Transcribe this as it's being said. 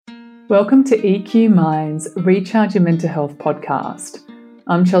Welcome to EQ Mind's Recharge Your Mental Health podcast.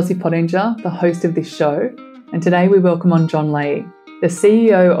 I'm Chelsea Pottinger, the host of this show, and today we welcome on John Lee, the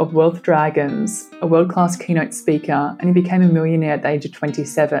CEO of Wealth Dragons, a world-class keynote speaker, and he became a millionaire at the age of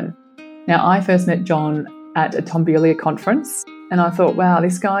 27. Now, I first met John at a Tom Bilyeu conference, and I thought, wow,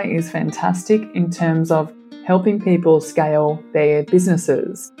 this guy is fantastic in terms of helping people scale their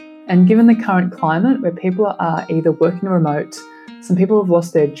businesses. And given the current climate where people are either working remote, some people have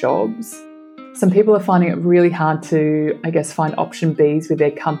lost their jobs, some people are finding it really hard to, find option Bs with their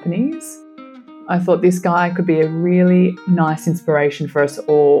companies. I thought this guy could be a really nice inspiration for us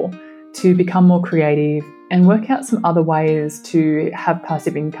all to become more creative and work out some other ways to have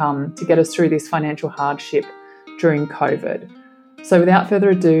passive income to get us through this financial hardship during COVID. So without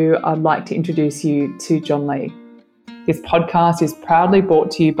further ado, I'd like to introduce you to John Lee. This podcast is proudly brought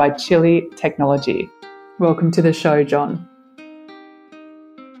to you by Chili Technology. Welcome to the show, John.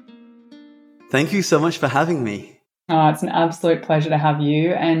 Thank you so much for having me. Oh, it's an absolute pleasure to have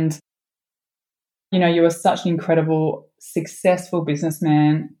you. And, you are such an incredible, successful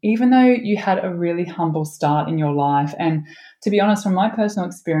businessman, even though you had a really humble start in your life. And to be honest, from my personal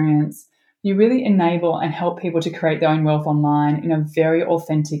experience, you really enable and help people to create their own wealth online in a very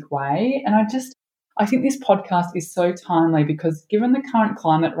authentic way. And I think this podcast is so timely because given the current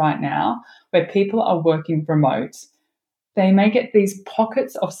climate right now, where people are working remote, they may get these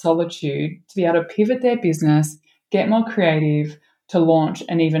pockets of solitude to be able to pivot their business, get more creative, to launch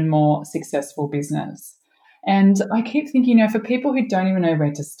an even more successful business. And I keep thinking, for people who don't even know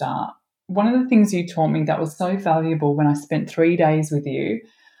where to start, one of the things you taught me that was so valuable when I spent 3 days with you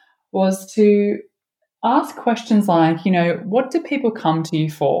was to ask questions like, what do people come to you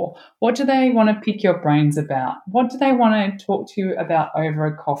for? What do they want to pick your brains about? What do they want to talk to you about over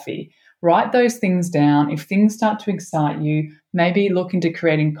a coffee? Write those things down. If things start to excite you, maybe look into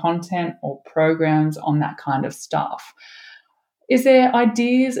creating content or programs on that kind of stuff. Is there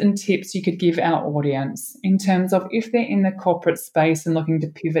ideas and tips you could give our audience in terms of if they're in the corporate space and looking to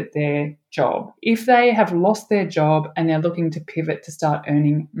pivot their job, if they have lost their job and they're looking to pivot to start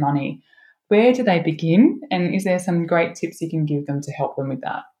earning money, where do they begin? And is there some great tips you can give them to help them with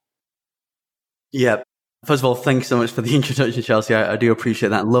that? Yeah. First of all, thanks so much for the introduction, Chelsea. I do appreciate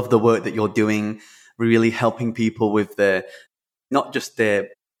that. I love the work that you're doing, really helping people with not just their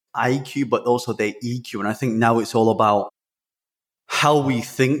IQ, but also their EQ. And I think now it's all about how we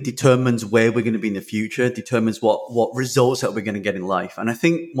think determines where we're going to be in the future, determines what results that we're going to get in life. And I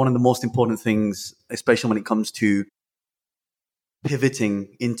think one of the most important things, especially when it comes to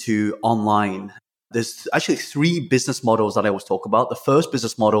pivoting into online, there's actually 3 business models that I always talk about. The first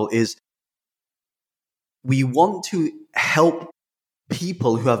business model is we want to help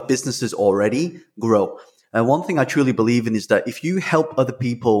people who have businesses already grow. And one thing I truly believe in is that if you help other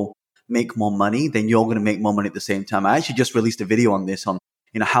people make more money, then you're going to make more money at the same time. I actually just released a video on this, on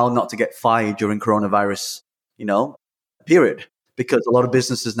how not to get fired during coronavirus, period. Because a lot of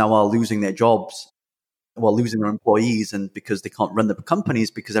businesses now are losing their jobs, losing their employees, and because they can't run the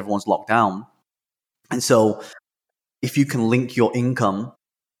companies because everyone's locked down. And so if you can link your income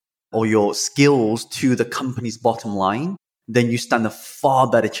or your skills to the company's bottom line, then you stand a far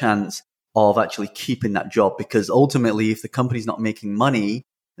better chance of actually keeping that job, because ultimately if the company's not making money,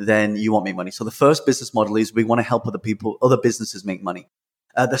 then you won't make money. So the first business model is we want to help other businesses make money.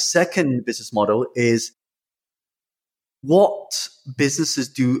 The second business model is what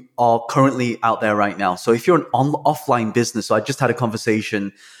businesses are currently out there right now. So if you're an offline business, so I just had a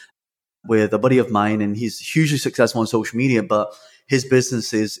conversation with a buddy of mine, and he's hugely successful on social media, but his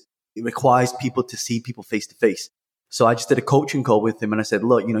business it requires people to see people face to face. So I just did a coaching call with him and I said,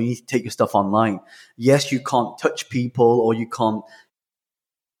 look, you need to take your stuff online. Yes, you can't touch people or you can't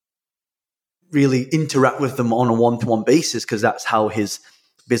really interact with them on a one-to-one basis because that's how his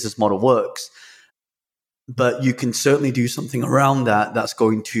business model works. But you can certainly do something around that's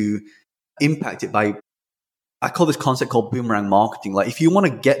going to impact it by, I call this concept called boomerang marketing. Like if you want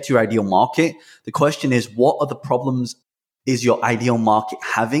to get to your ideal market, the question is, what are the problems is your ideal market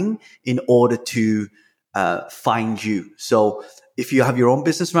having in order to find you? So if you have your own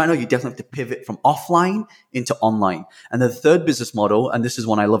business right now, you definitely have to pivot from offline into online. And the third business model, and this is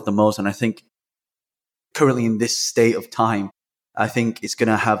one I love the most, and I think currently in this state of time, I think it's going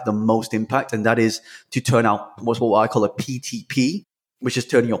to have the most impact, and that is to turn out what I call a PTP, which is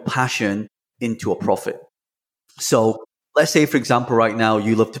turning your passion into a profit. So let's say, for example, right now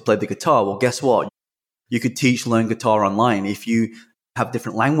you love to play the guitar. Well, guess what? You could learn guitar online. If you have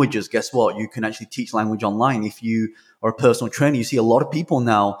different languages, guess what? You can actually teach language online. If you are a personal trainer, you see a lot of people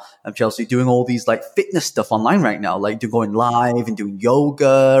now, Chelsea, doing all these like fitness stuff online right now. Like they're going live and doing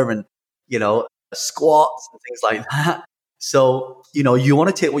yoga and squats and things like that. So, you want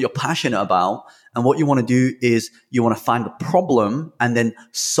to take what you're passionate about, and what you want to do is you want to find a problem and then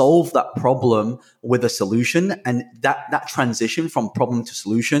solve that problem with a solution. And that transition from problem to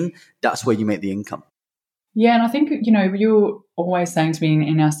solution, that's where you make the income. Yeah. And I think, you're always saying to me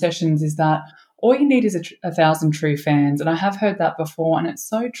in our sessions is that all you need is 1,000 true fans. And I have heard that before, and it's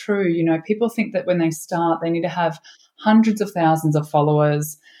so true. People think that when they start, they need to have hundreds of thousands of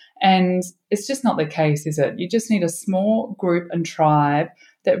followers. And it's just not the case, is it? You just need a small group and tribe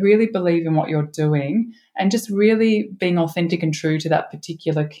that really believe in what you're doing and just really being authentic and true to that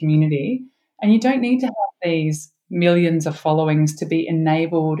particular community. And you don't need to have these millions of followings to be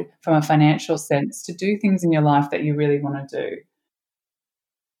enabled from a financial sense to do things in your life that you really want to do.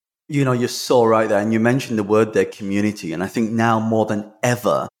 You're so right there. And you mentioned the word there, community. And I think now more than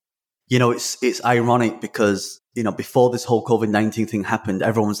ever, it's ironic because, before this whole COVID-19 thing happened,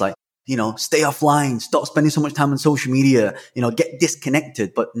 everyone was like, stay offline, stop spending so much time on social media, get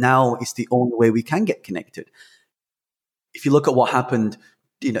disconnected. But now it's the only way we can get connected. If you look at what happened,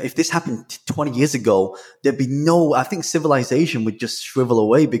 if this happened 20 years ago, there'd be I think civilization would just shrivel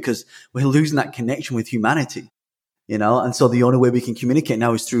away because we're losing that connection with humanity, and so the only way we can communicate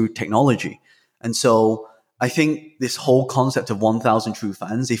now is through technology. And so I think this whole concept of 1,000 true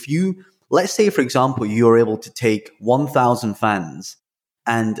fans, let's say, for example, you're able to take 1,000 fans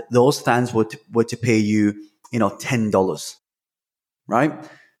and those fans were to pay you, $10,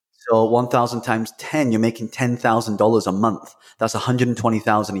 right? So 1,000 times 10, you're making $10,000 a month. That's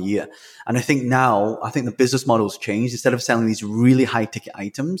 $120,000 a year. And I think the business model's changed. Instead of selling these really high ticket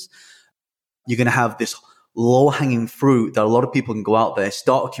items, you're going to have this low hanging fruit that a lot of people can go out there,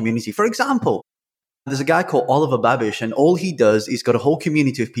 start a community. For example, there's a guy called Oliver Babish, and all he does is got a whole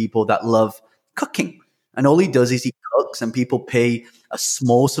community of people that love cooking. And all he does is he cooks, and people pay a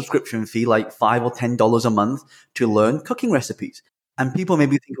small subscription fee, like $5 or $10 a month, to learn cooking recipes. And people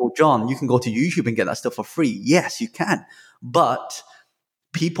maybe think, oh, John, you can go to YouTube and get that stuff for free. Yes, you can. But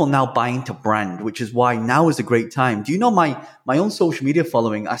people now buy into brand, which is why now is a great time. Do you know my own social media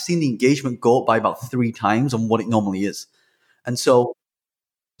following? I've seen the engagement go up by about 3 times on what it normally is. And so,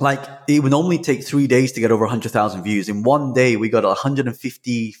 it would normally take 3 days to get over 100,000 views. In one day, we got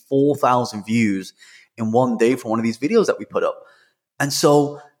 154,000 views in one day for one of these videos that we put up. And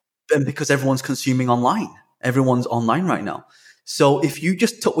because everyone's consuming online, everyone's online right now. So if you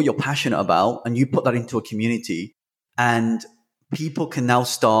just took what you're passionate about and you put that into a community, and people can now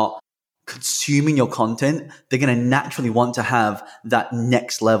start consuming your content, they're going to naturally want to have that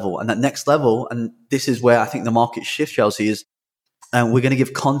next level. And that next level, and this is where I think the market shift, Chelsea, is we're going to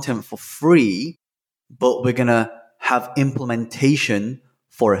give content for free, but we're going to have implementation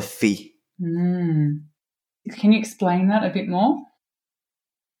for a fee. Can you explain that a bit more?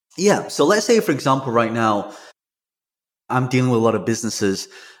 Yeah. So let's say, for example, right now, I'm dealing with a lot of businesses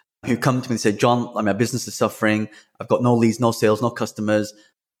who come to me and say, John, my business is suffering. I've got no leads, no sales, no customers.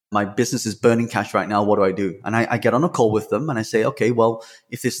 My business is burning cash right now. What do I do? And I get on a call with them and I say, okay, well,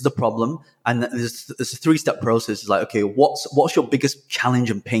 if this is the problem, and there's a 3-step process. It's like, okay, what's your biggest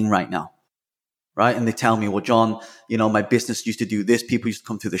challenge and pain right now? Right. And they tell me, well, John, my business used to do this. People used to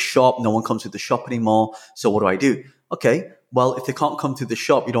come to the shop. No one comes to the shop anymore. So what do I do? Okay, well, if they can't come to the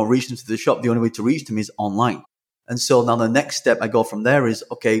shop, you don't reach them to the shop. The only way to reach them is online. And so now the next step I go from there is,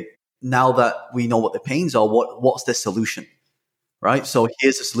 okay, now that we know what the pains are, what's the solution? Right? So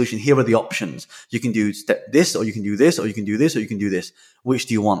here's the solution. Here are the options. You can do this, or you can do this, or you can do this, or you can do this. Which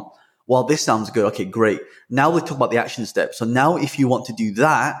do you want? Well, this sounds good. Okay, great. Now we talk about the action steps. So now if you want to do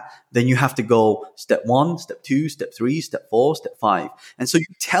that, then you have to go step 1, step 2, step 3, step 4, step 5. And so you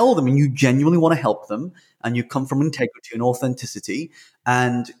tell them and you genuinely want to help them, and you come from integrity and authenticity,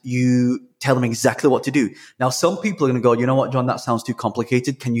 and you tell them exactly what to do. Now, some people are going to go, you know what, John, that sounds too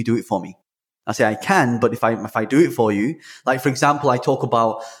complicated. Can you do it for me? I say, I can, but if I do it for you, like, for example, I talk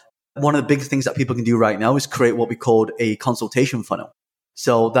about one of the biggest things that people can do right now is create what we call a consultation funnel.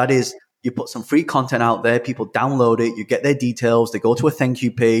 So that is, you put some free content out there, people download it, you get their details, they go to a thank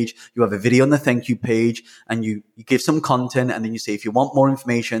you page, you have a video on the thank you page, and you give some content, and then you say, if you want more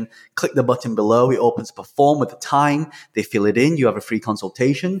information, click the button below, it opens up a form with the time, they fill it in, you have a free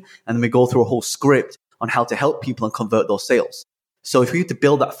consultation, and then we go through a whole script on how to help people and convert those sales. So if we had to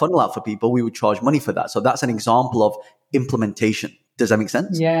build that funnel out for people, we would charge money for that. So that's an example of implementation. Does that make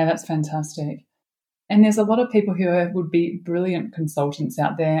sense? Yeah, that's fantastic. And there's a lot of people who would be brilliant consultants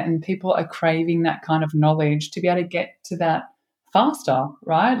out there, and people are craving that kind of knowledge to be able to get to that faster,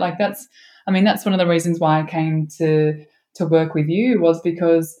 right? Like that's one of the reasons why I came to work with you, was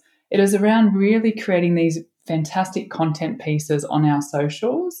because it is around really creating these fantastic content pieces on our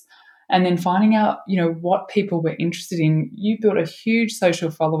socials. and then finding out, what people were interested in. You built a huge social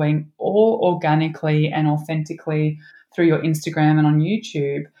following all organically and authentically through your Instagram and on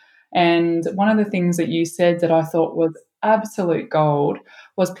YouTube. And one of the things that you said that I thought was absolute gold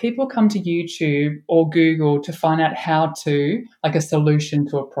was people come to YouTube or Google to find out how to, like a solution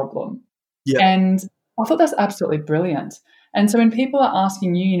to a problem. Yeah. And I thought that's absolutely brilliant. And so when people are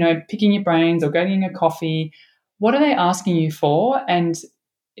asking you, picking your brains or getting a coffee, what are they asking you for? And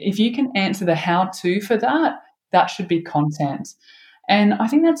if you can answer the how-to for that, that should be content. And I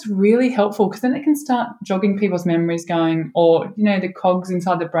think that's really helpful because then it can start jogging people's memories going, or, the cogs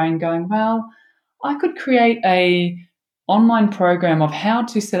inside the brain going, well, I could create a online program of how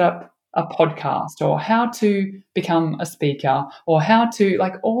to set up a podcast or how to become a speaker or how to,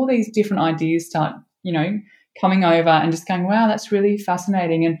 like, all these different ideas start, coming over and just going, wow, that's really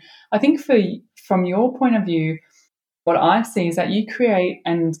fascinating. And I think from your point of view, what I see is that you create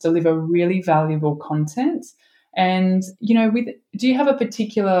and deliver really valuable content. And, do you have a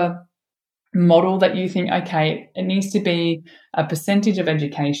particular model that you think, okay, it needs to be a percentage of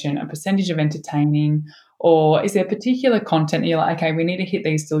education, a percentage of entertaining, or is there particular content that you're like, okay, we need to hit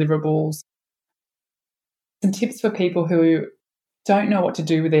these deliverables? Some tips for people who don't know what to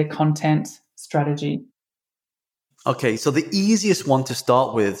do with their content strategy. Okay, so the easiest one to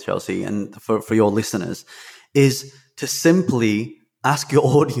start with, Chelsea, and for your listeners, is to simply ask your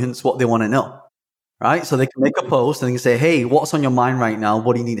audience what they want to know, right? So they can make a post and they can say, hey, what's on your mind right now?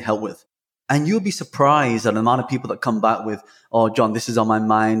 What do you need help with? And you'll be surprised at the amount of people that come back with, oh, John, this is on my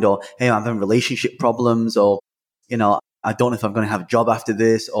mind, or hey, I'm having relationship problems, or, I don't know if I'm going to have a job after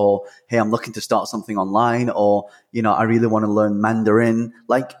this, or hey, I'm looking to start something online, or, I really want to learn Mandarin.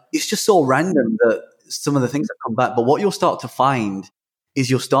 Like, it's just so random that some of the things that come back. But what you'll start to find is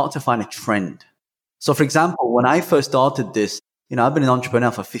you'll start to find a trend. So, for example, when I first started this, I've been an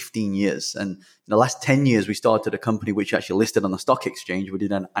entrepreneur for 15 years. And in the last 10 years, we started a company which actually listed on the stock exchange. We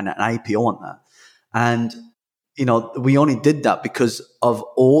did an IPO on that. And, we only did that because of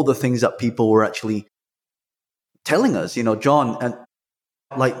all the things that people were actually telling us, John, and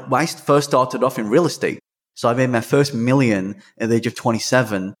like when I first started off in real estate. So I made my first million at the age of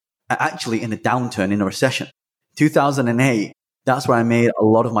 27, actually in a downturn, in a recession. 2008, that's where I made a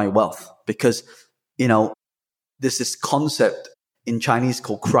lot of my wealth because, there's this concept in Chinese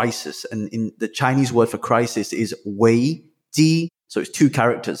called crisis. And in the Chinese word for crisis is wei di. So it's two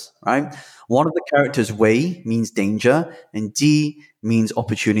characters, right? One of the characters, wei, means danger, and di means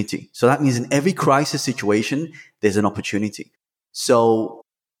opportunity. So that means in every crisis situation, there's an opportunity. So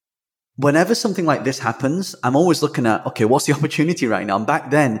whenever something like this happens, I'm always looking at, okay, what's the opportunity right now? And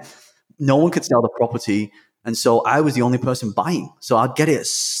back then, no one could sell the property. And so I was the only person buying. So I'd get it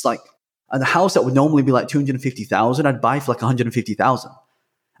like, and the house that would normally be like 250,000, I'd buy for like 150,000.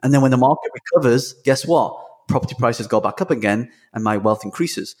 And then when the market recovers, guess what? Property prices go back up again and my wealth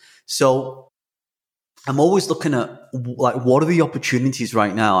increases. So I'm always looking at like, what are the opportunities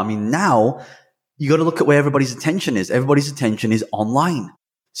right now? I mean, now you got to look at where everybody's attention is. Everybody's attention is online.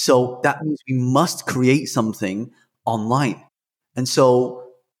 So that means we must create something online. And so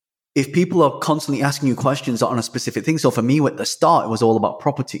if people are constantly asking you questions on a specific thing, so for me at the start, it was all about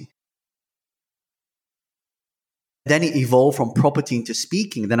property. Then it evolved from property into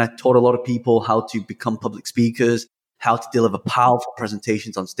speaking. Then I taught a lot of people how to become public speakers, how to deliver powerful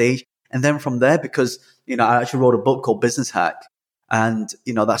presentations on stage. And then from there, because, I actually wrote a book called Business Hack and,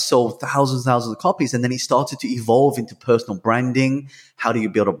 that sold thousands of copies. And then it started to evolve into personal branding. How do you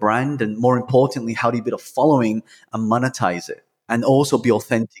build a brand? And more importantly, how do you build a following and monetize it and also be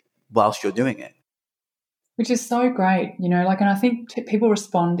authentic whilst you're doing it? Which is so great, and I think people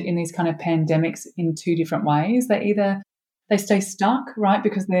respond in these kind of pandemics in two different ways. They stay stuck, right,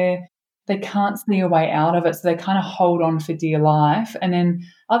 because they can't see a way out of it, so they kind of hold on for dear life. And then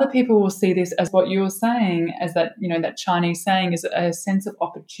other people will see this as what you were saying, as that, that Chinese saying is a sense of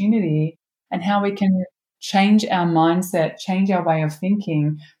opportunity and how we can change our mindset, change our way of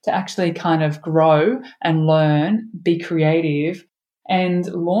thinking to actually kind of grow and learn, be creative, and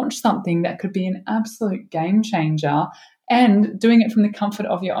launch something that could be an absolute game changer, and doing it from the comfort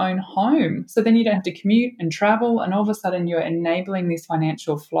of your own home. So then you don't have to commute and travel, and all of a sudden you're enabling this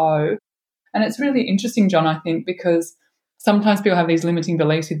financial flow. And it's really interesting, John, I think, because sometimes people have these limiting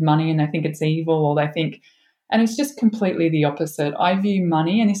beliefs with money and they think it's evil, or they think, and it's just completely the opposite. I view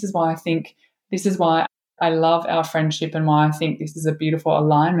money, and this is why I love our friendship and why I think this is a beautiful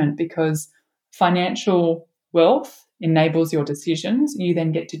alignment, because financial wealth enables your decisions. You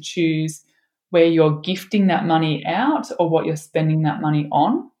then get to choose where you're gifting that money out or what you're spending that money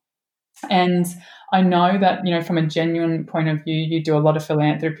on. And I know that, from a genuine point of view, you do a lot of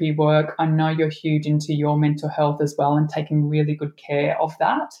philanthropy work. I know you're huge into your mental health as well and taking really good care of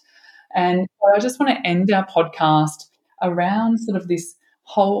that. And so I just want to end our podcast around sort of this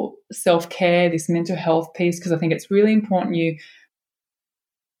whole self-care, this mental health piece, because I think it's really important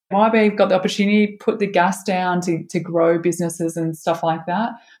YB got the opportunity to put the gas down to grow businesses and stuff like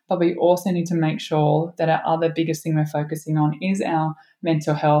that. But we also need to make sure that our other biggest thing we're focusing on is our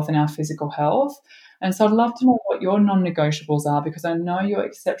mental health and our physical health. And so I'd love to know what your non-negotiables are, because I know you're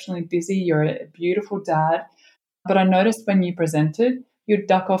exceptionally busy. You're a beautiful dad. But I noticed when you presented, you'd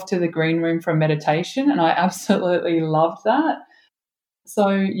duck off to the green room for a meditation, and I absolutely loved that.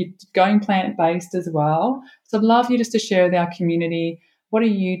 So you're going plant-based as well. So I'd love you just to share with our community, what are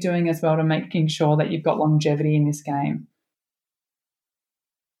you doing as well to making sure that you've got longevity in this game?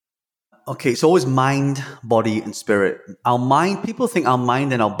 Okay, it's always mind, body, and spirit. Our mind, people think our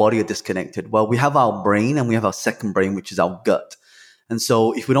mind and our body are disconnected. Well, we have our brain and we have our second brain, which is our gut. And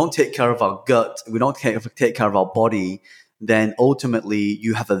so if we don't take care of our gut, we don't take care of our body, then ultimately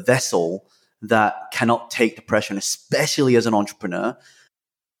you have a vessel that cannot take the pressure, and especially as an entrepreneur.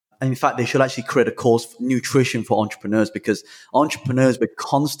 And in fact, they should actually create a course for nutrition for entrepreneurs, because entrepreneurs, we're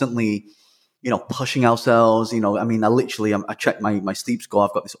constantly, pushing ourselves. I check my sleep score.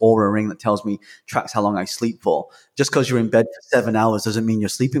 I've got this Oura ring that tracks how long I sleep for. Just because you're in bed for 7 hours doesn't mean you're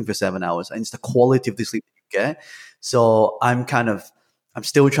sleeping for 7 hours. And it's the quality of the sleep that you get. So I'm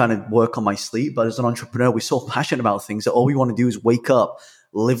still trying to work on my sleep. But as an entrepreneur, we're so passionate about things that all we want to do is wake up,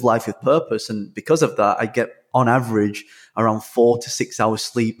 live life with purpose. And because of that, I get on average around 4 to 6 hours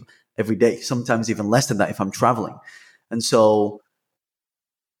sleep every day, sometimes even less than that if I'm traveling.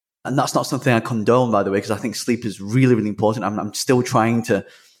 And that's not something I condone, by the way, because I think sleep is really, really important. I'm still trying to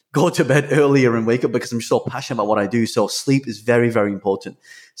go to bed earlier and wake up because I'm so passionate about what I do. So sleep is very, very important.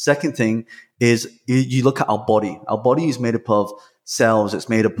 Second thing is you look at our body. Our body is made up of cells. It's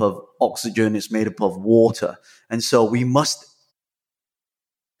made up of oxygen. It's made up of water. And so we must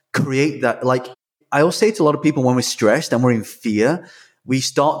create that. Like I always say to a lot of people, when we're stressed and we're in fear, we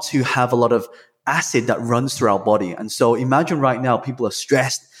start to have a lot of acid that runs through our body. And so imagine right now, people are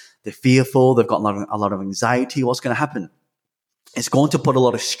stressed. They're fearful. They've got a lot of anxiety. What's going to happen? It's going to put a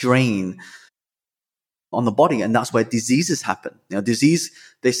lot of strain on the body. And that's where diseases happen. Disease,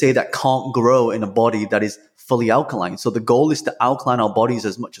 they say, that can't grow in a body that is fully alkaline. So the goal is to alkaline our bodies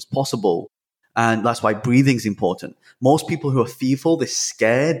as much as possible. And that's why breathing is important. Most people who are fearful, they're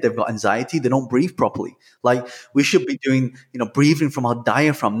scared, they've got anxiety, they don't breathe properly. Like we should be doing, breathing from our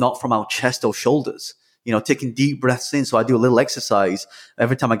diaphragm, not from our chest or shoulders. Taking deep breaths in. So I do a little exercise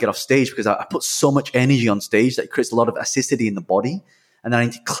every time I get off stage, because I put so much energy on stage that it creates a lot of acidity in the body. And then I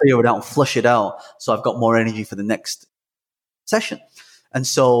need to clear it out and flush it out, so I've got more energy for the next session. And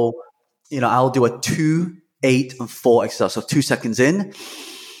so, I'll do a 2, 8, and 4 exercise. So 2 seconds in,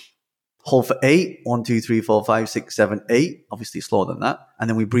 hold for 8, 1, 2, 3, 4, 5, 6, 7, 8, obviously slower than that. And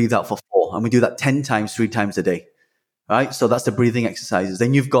then we breathe out for 4. And we do that 10 times, 3 times a day. Right? So that's the breathing exercises.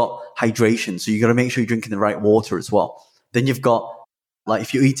 Then you've got hydration. So you got to make sure you're drinking the right water as well. Then you've got, like,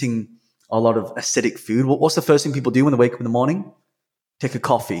 if you're eating a lot of acidic food, what's the first thing people do when they wake up in the morning? Take a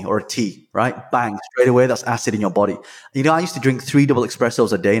coffee or a tea, right? Bang, straight away, that's acid in your body. I used to drink 3 double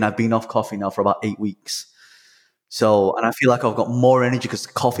espressos a day, and I've been off coffee now for about 8 weeks. So, and I feel like I've got more energy because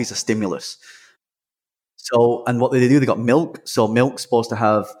coffee is a stimulus. So, and what they do, they got milk. So milk's supposed to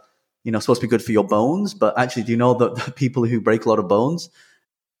have, supposed to be good for your bones. But actually, do you know that the people who break a lot of bones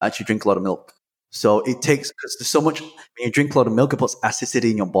actually drink a lot of milk? So it takes, because there's so much, when you drink a lot of milk, it puts acidity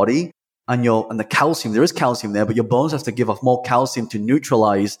in your body, and the calcium, there is calcium there, but your bones have to give off more calcium to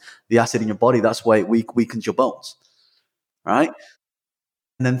neutralize the acid in your body. That's why it weakens your bones, right?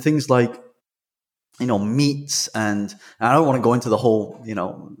 And then things like, meats, and I don't want to go into the whole,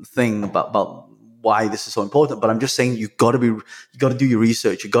 thing about why this is so important, but I'm just saying you got to do your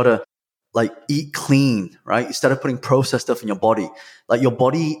research. You got to eat clean, right? Instead of putting processed stuff in your body. Like your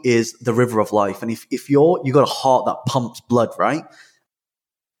body is the river of life. And if you got a heart that pumps blood, right?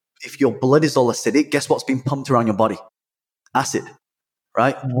 If your blood is all acidic, guess what's being pumped around your body? Acid,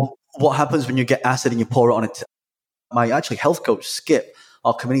 right? What happens when you get acid and you pour it on it? My health coach, Skip,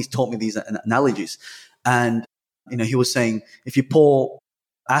 our community, taught me these analogies. And, he was saying, if you pour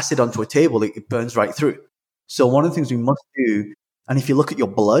acid onto a table, it burns right through. So one of the things we must do, and if you look at your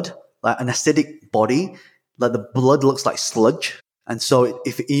blood, like an acidic body, like the blood looks like sludge. And so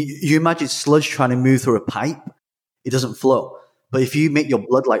if you imagine sludge trying to move through a pipe, it doesn't flow. But if you make your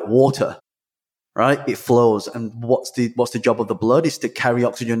blood like water, right, it flows. And what's the job of the blood? Is to carry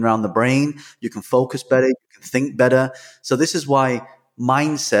oxygen around the brain. You can focus better. You can think better. So this is why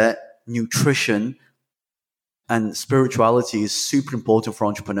mindset, nutrition and spirituality is super important for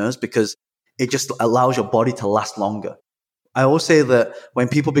entrepreneurs because it just allows your body to last longer. I always say that when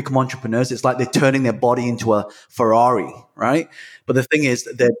people become entrepreneurs, it's like they're turning their body into a Ferrari, right? But the thing is,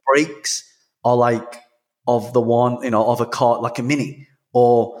 their brakes are like of the one, of a car, like a Mini,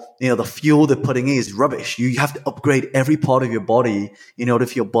 or, the fuel they're putting in is rubbish. You have to upgrade every part of your body in order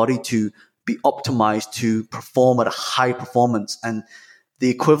for your body to be optimized to perform at a high performance. And the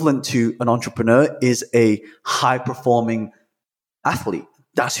equivalent to an entrepreneur is a high performing athlete.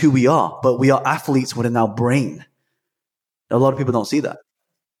 That's who we are, but we are athletes within our brain. A lot of people don't see that.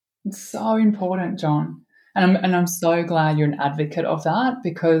 It's so important, John. And I'm so glad you're an advocate of that,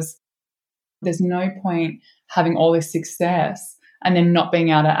 because there's no point having all this success and then not being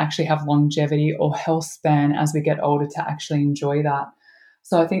able to actually have longevity or health span as we get older to actually enjoy that.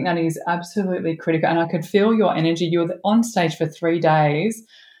 So I think that is absolutely critical. And I could feel your energy. You were on stage for 3 days,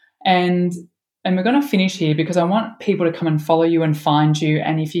 and we're going to finish here because I want people to come and follow you and find you.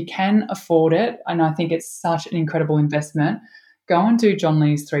 And if you can afford it, and I think it's such an incredible investment, go and do John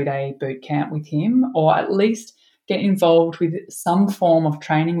Lee's 3-day boot camp with him, or at least get involved with some form of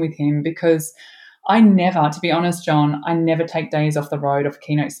training with him, because I never, to be honest, John, I never take days off the road of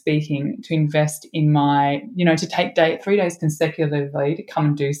keynote speaking to invest in my, to take 3 days consecutively to come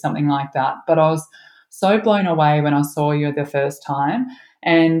and do something like that. But I was so blown away when I saw you the first time,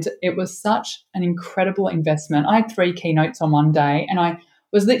 and it was such an incredible investment. I had 3 keynotes on one day, and I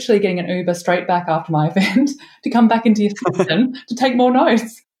was literally getting an Uber straight back after my event to come back into your session to take more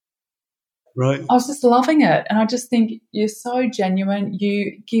notes. Right. I was just loving it. And I just think you're so genuine.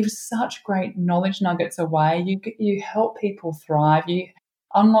 You give such great knowledge nuggets away. You help people thrive. You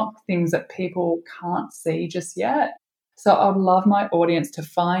unlock things that people can't see just yet. So I'd love my audience to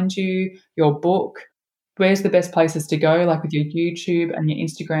find you, your book. Where's the best places to go, like with your YouTube and your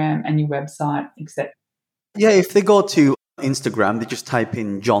Instagram and your website, etc.? Yeah, if they go to Instagram, they just type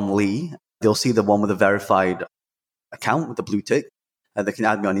in John Lee. They'll see the one with a verified account with the blue tick. They can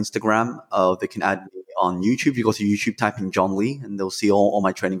add me on Instagram. They can add me on YouTube. You go to YouTube, type in John Lee, and they'll see all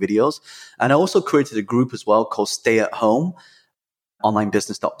my training videos. And I also created a group as well called Stay at Home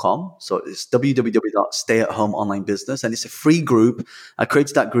onlinebusiness.com. So it's www.stayathomeonlinebusiness. And it's a free group. I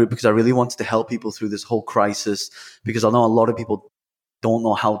created that group because I really wanted to help people through this whole crisis, because I know a lot of people don't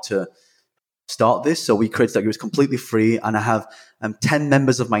know how to start this. So we created that group. It's completely free. And I have 10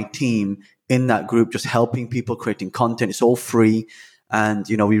 members of my team in that group just helping people, creating content. It's all free. And,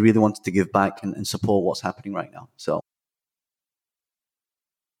 we really wanted to give back and support what's happening right now. So.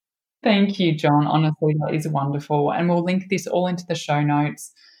 Thank you, John. Honestly, that is wonderful. And we'll link this all into the show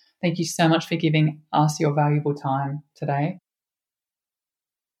notes. Thank you so much for giving us your valuable time today.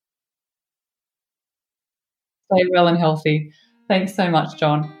 Stay well and healthy. Thanks so much,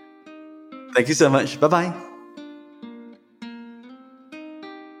 John. Thank you so much. Bye-bye.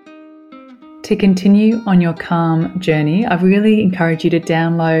 To continue on your calm journey, I really encourage you to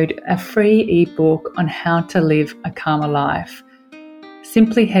download a free ebook on how to live a calmer life.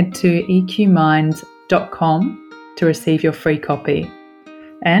 Simply head to eqminds.com to receive your free copy.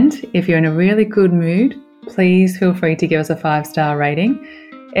 And if you're in a really good mood, please feel free to give us a 5-star rating.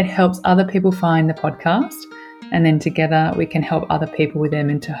 It helps other people find the podcast, and then together we can help other people with their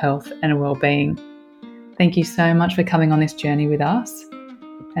mental health and well-being. Thank you so much for coming on this journey with us,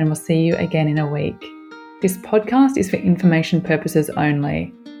 and we'll see you again in a week. This podcast is for information purposes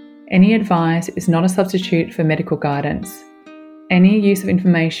only. Any advice is not a substitute for medical guidance. Any use of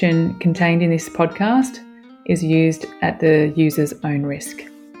information contained in this podcast is used at the user's own risk.